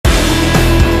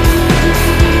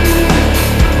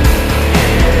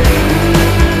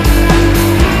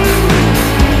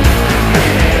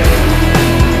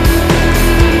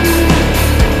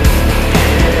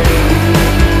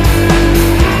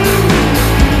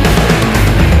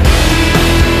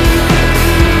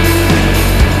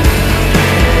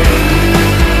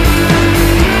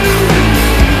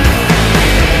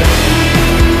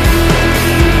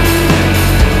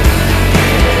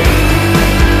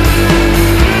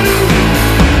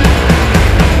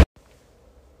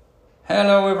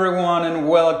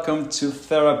welcome to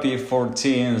Therapy for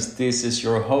Teens. This is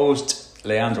your host,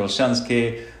 Leandro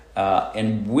Olshansky,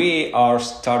 and we are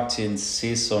starting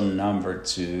season number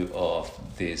 2 of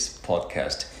this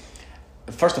podcast.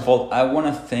 First of all, I want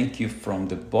to thank you from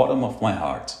the bottom of my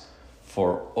heart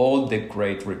for all the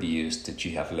great reviews that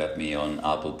you have left me on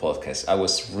Apple Podcasts. I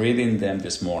was reading them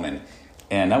this morning,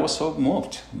 and I was so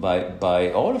moved by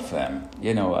all of them.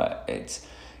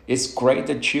 It's great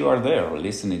that you are there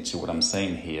listening to what I'm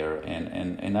saying here,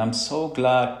 and I'm so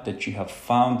glad that you have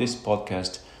found this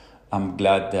podcast. I'm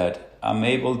glad that I'm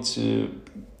able to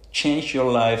change your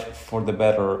life for the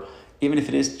better, even if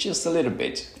it is just a little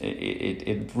bit.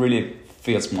 It really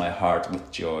fills my heart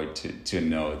with joy to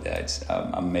know that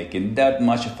I'm making that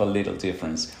much of a little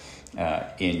difference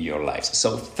in your lives.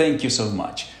 So thank you so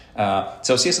much.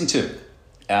 So season 2,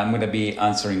 I'm going to be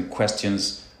answering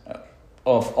questions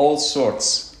of all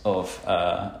sorts of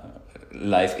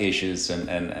life issues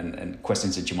and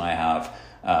questions that you might have.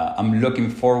 I'm looking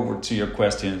forward to your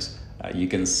questions. You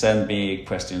can send me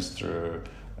questions through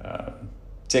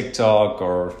TikTok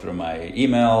or through my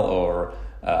email or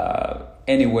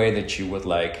any way that you would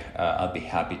like. I'll be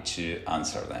happy to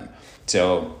answer them.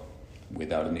 So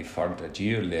without any further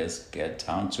ado, let's get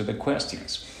down to the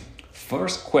questions.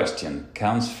 First question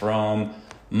comes from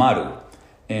Maru,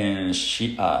 and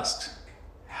she asks,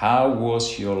 how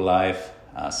was your life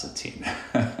as a teen?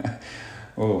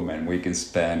 Oh man, we can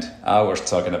spend hours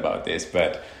talking about this,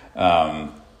 but I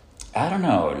don't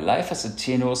know. Life as a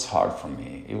teen was hard for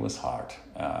me. It was hard.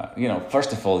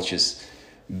 First of all, just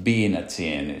being a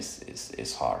teen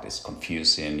is hard. It's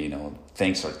confusing.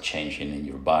 Things are changing in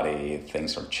your body.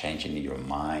 Things are changing in your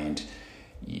mind.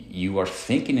 You are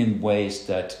thinking in ways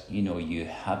that, you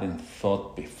haven't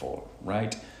thought before,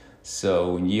 right?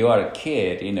 So when you are a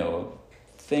kid,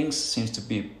 things seems to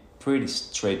be pretty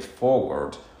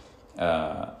straightforward.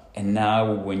 And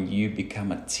now when you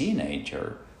become a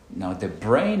teenager, now the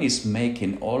brain is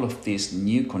making all of these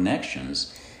new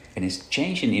connections and it's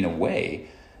changing in a way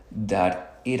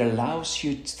that it allows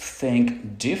you to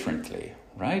think differently,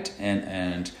 right?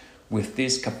 And with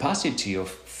this capacity of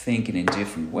thinking in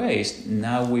different ways,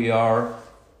 now we are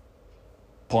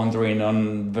pondering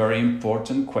on very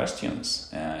important questions.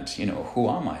 And, who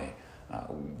am I?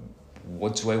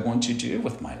 What do I want to do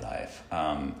with my life?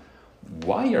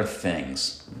 Why are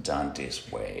things done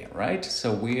this way, right?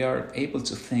 So we are able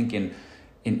to think in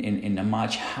a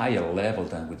much higher level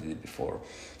than we did before.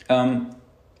 And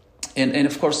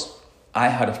of course, I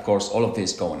had, all of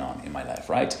this going on in my life,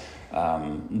 right?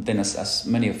 Then as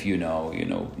many of you know,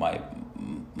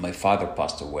 my father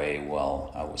passed away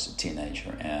while I was a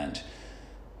teenager, and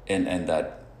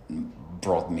that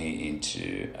brought me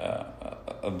into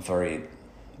a very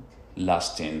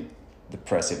lasting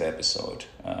depressive episode,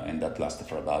 and that lasted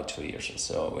for about 2 years or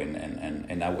so,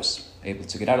 and I was able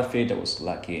to get out of it. I was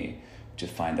lucky to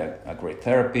find a great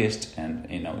therapist, and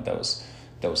that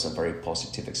was a very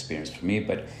positive experience for me,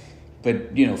 but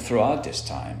throughout this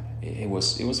time it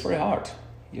was very hard.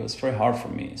 It was very hard for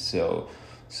me. So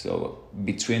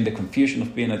between the confusion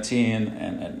of being a teen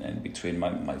and between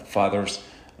my father's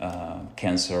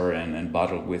cancer and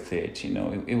battle with it,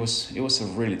 it was a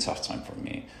really tough time for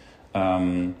me.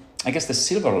 I guess the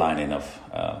silver lining of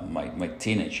my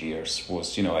teenage years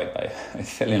was, I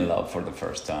fell in love for the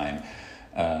first time,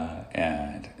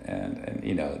 and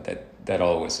that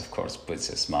always, of course, puts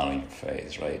a smile on your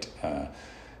face, right?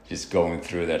 Just going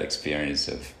through that experience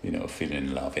of feeling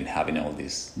in love and having all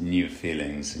these new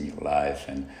feelings in your life,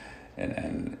 and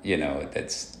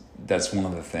that's one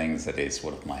of the things that is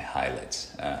one of my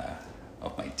highlights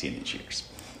of my teenage years.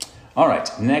 All right,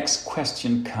 next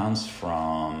question comes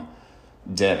from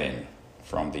Devin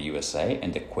from the USA,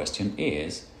 and the question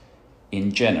is,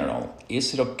 in general,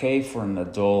 is it okay for an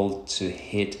adult to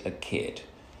hit a kid,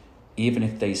 even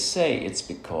if they say it's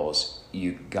because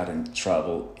you got in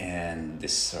trouble and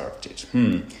deserved it?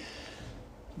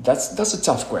 That's a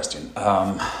tough question.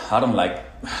 I don't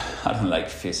like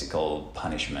physical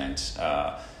punishment,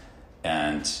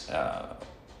 and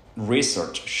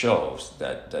research shows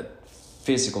that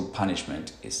physical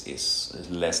punishment is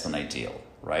less than ideal,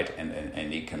 right?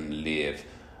 And it can leave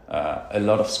a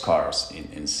lot of scars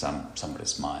in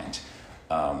somebody's mind.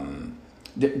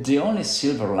 The only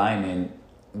silver lining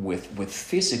with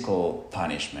physical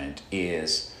punishment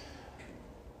is,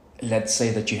 let's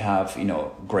say that you have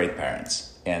great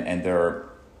parents and they're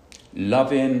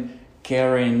loving,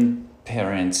 caring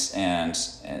parents, and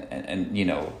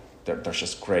they're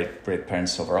just great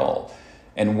parents overall.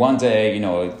 And one day,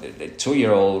 the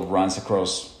 2-year-old runs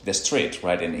across the street,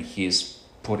 right, and he's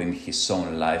putting his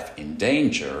own life in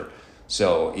danger.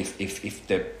 So if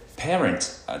the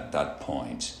parent at that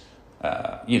point,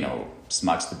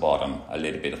 smacks the bottom a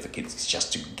little bit of the kids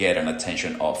just to get an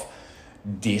attention of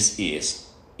this is,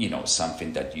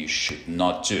 something that you should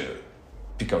not do,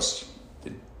 because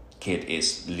the kid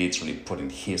is literally putting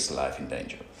his life in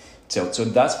danger. So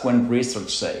that's when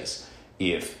research says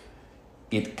if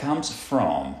it comes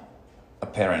from a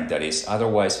parent that is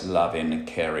otherwise loving and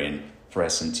caring,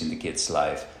 present in the kid's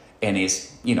life, and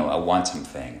is, a one-time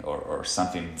thing or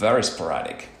something very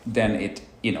sporadic, then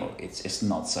it's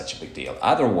not such a big deal.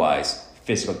 Otherwise,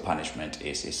 physical punishment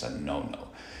is a no-no.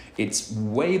 It's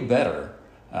way better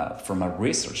from a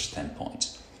research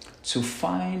standpoint to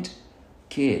find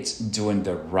kids doing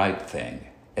the right thing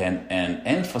and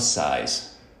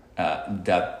emphasize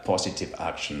that positive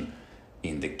action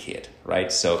in the kid,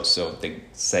 right? So the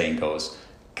saying goes,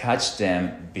 catch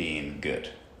them being good.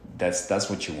 That's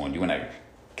what you want. You want to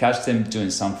catch them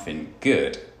doing something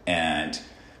good and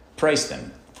praise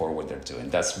them for what they're doing.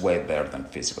 That's way better than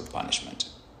physical punishment.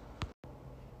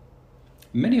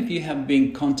 Many of you have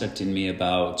been contacting me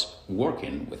about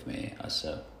working with me as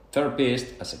a therapist,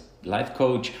 as a life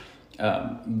coach.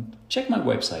 Check my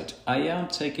website. I am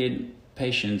taking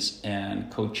patients and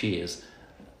coaches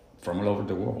from all over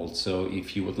the world. So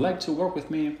if you would like to work with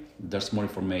me, there's more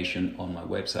information on my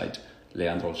website,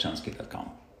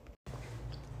 leandroolshansky.com.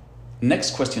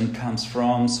 Next question comes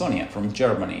from Sonia from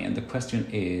Germany. And the question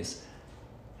is,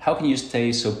 how can you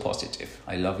stay so positive?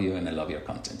 I love you and I love your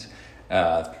content.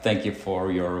 Thank you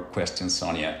for your question,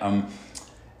 Sonia.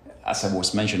 As I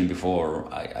was mentioning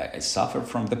before, I suffered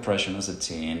from depression as a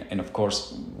teen. And of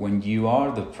course, when you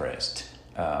are depressed,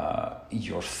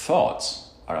 your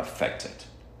thoughts are affected,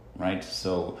 right?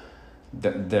 So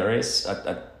there is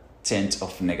a tint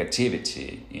of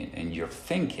negativity in your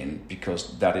thinking,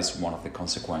 because that is one of the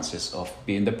consequences of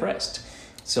being depressed.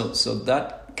 So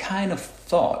that kind of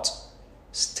thought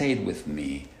stayed with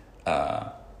me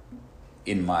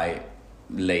in my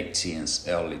late teens,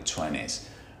 early 20s.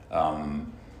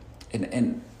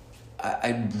 And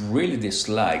I really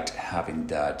disliked having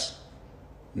that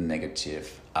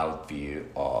negative outview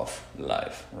of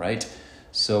life, right?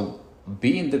 So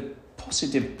being the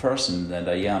positive person that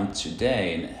I am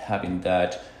today and having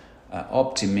that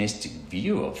optimistic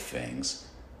view of things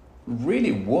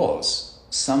really was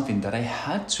something that I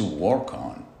had to work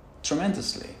on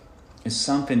tremendously. It's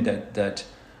something that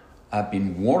I've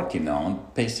been working on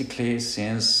basically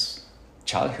since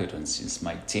childhood and since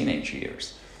my teenage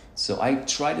years. So I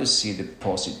try to see the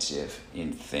positive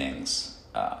in things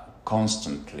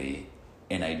constantly,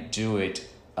 and I do it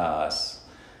as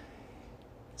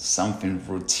something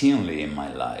routinely in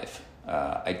my life.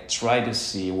 I try to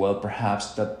see, well,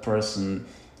 perhaps that person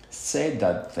said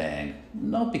that thing,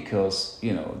 not because,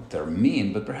 they're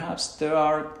mean, but perhaps they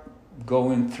are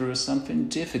going through something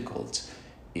difficult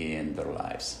in their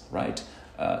lives, right?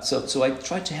 So I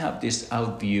try to have this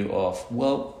out view of,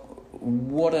 well,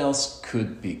 what else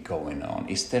could be going on?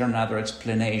 Is there another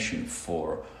explanation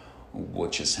for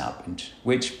what just happened?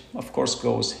 Which, of course,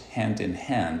 goes hand in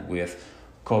hand with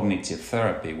cognitive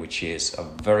therapy, which is a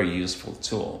very useful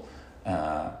tool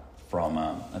from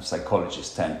a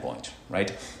psychologist standpoint,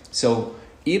 right? So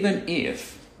even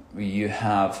if you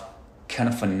have kind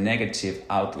of a negative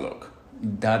outlook,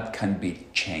 that can be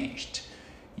changed.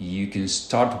 You can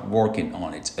start working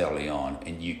on it early on,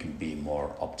 and you can be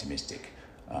more optimistic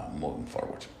moving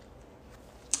forward.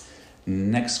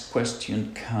 Next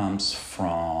question comes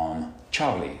from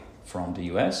Charlie from the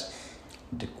US.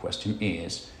 The question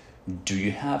is, do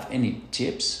you have any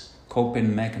tips,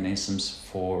 coping mechanisms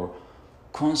for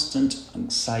constant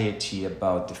anxiety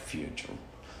about the future?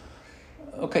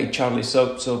 Okay, Charlie,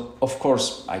 so of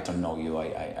course, I don't know you.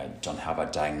 I don't have a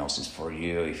diagnosis for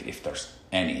you, if there's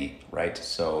any, right?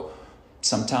 So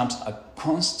sometimes a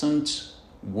constant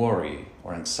worry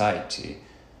or anxiety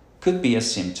could be a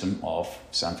symptom of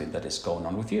something that is going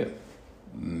on with you.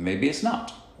 Maybe it's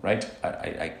not, right?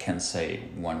 I can't say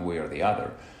one way or the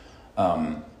other.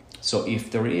 So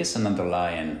if there is an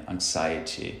underlying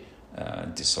anxiety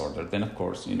disorder, then of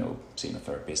course, seeing a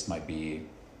therapist might be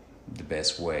the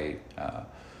best way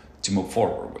to move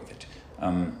forward with it.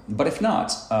 But if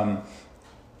not,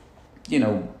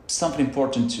 something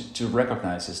important to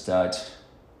recognize is that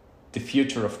the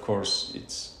future, of course,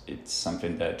 it's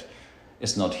something that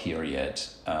is not here yet,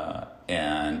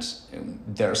 and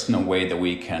there's no way that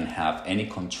we can have any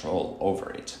control over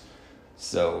it.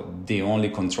 So the only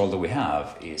control that we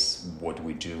have is what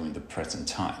we do in the present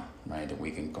time, right? We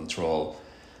can control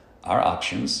our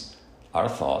actions, our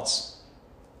thoughts,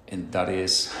 and that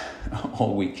is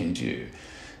all we can do.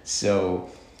 So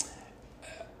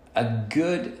a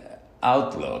good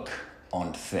outlook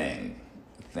on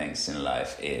things in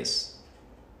life is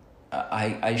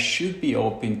I should be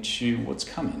open to what's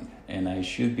coming, and I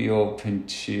should be open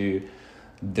to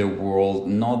the world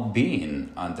not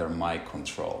being under my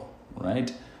control,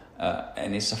 right?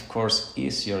 And it's of course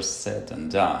easier said than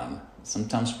done.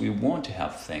 Sometimes we want to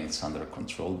have things under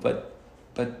control, but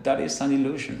that is an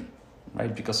illusion,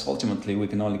 right? Because ultimately we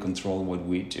can only control what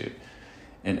we do,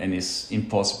 and it's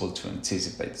impossible to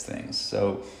anticipate things.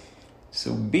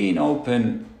 So being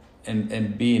open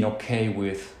and being okay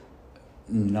with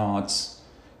not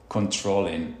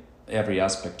controlling every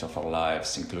aspect of our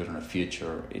lives, including our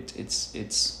future,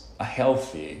 it's a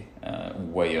healthy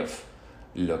way of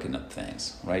looking at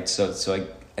things, right? So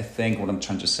I think what I'm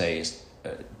trying to say is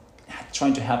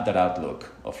trying to have that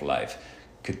outlook of life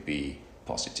could be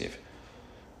positive.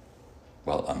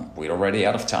 Well, we're already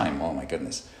out of time. Oh my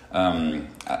goodness.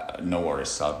 No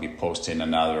worries. I'll be posting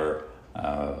another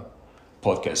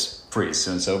podcast pretty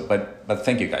soon. So, but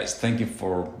thank you guys. Thank you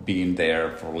for being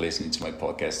there, for listening to my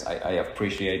podcast. I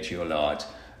appreciate you a lot.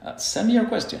 Send me your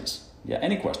questions. Yeah,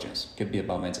 any questions. Could be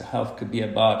about mental health, could be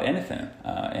about anything.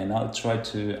 And I'll try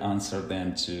to answer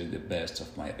them to the best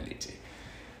of my ability.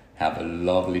 Have a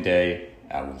lovely day.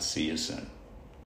 I will see you soon.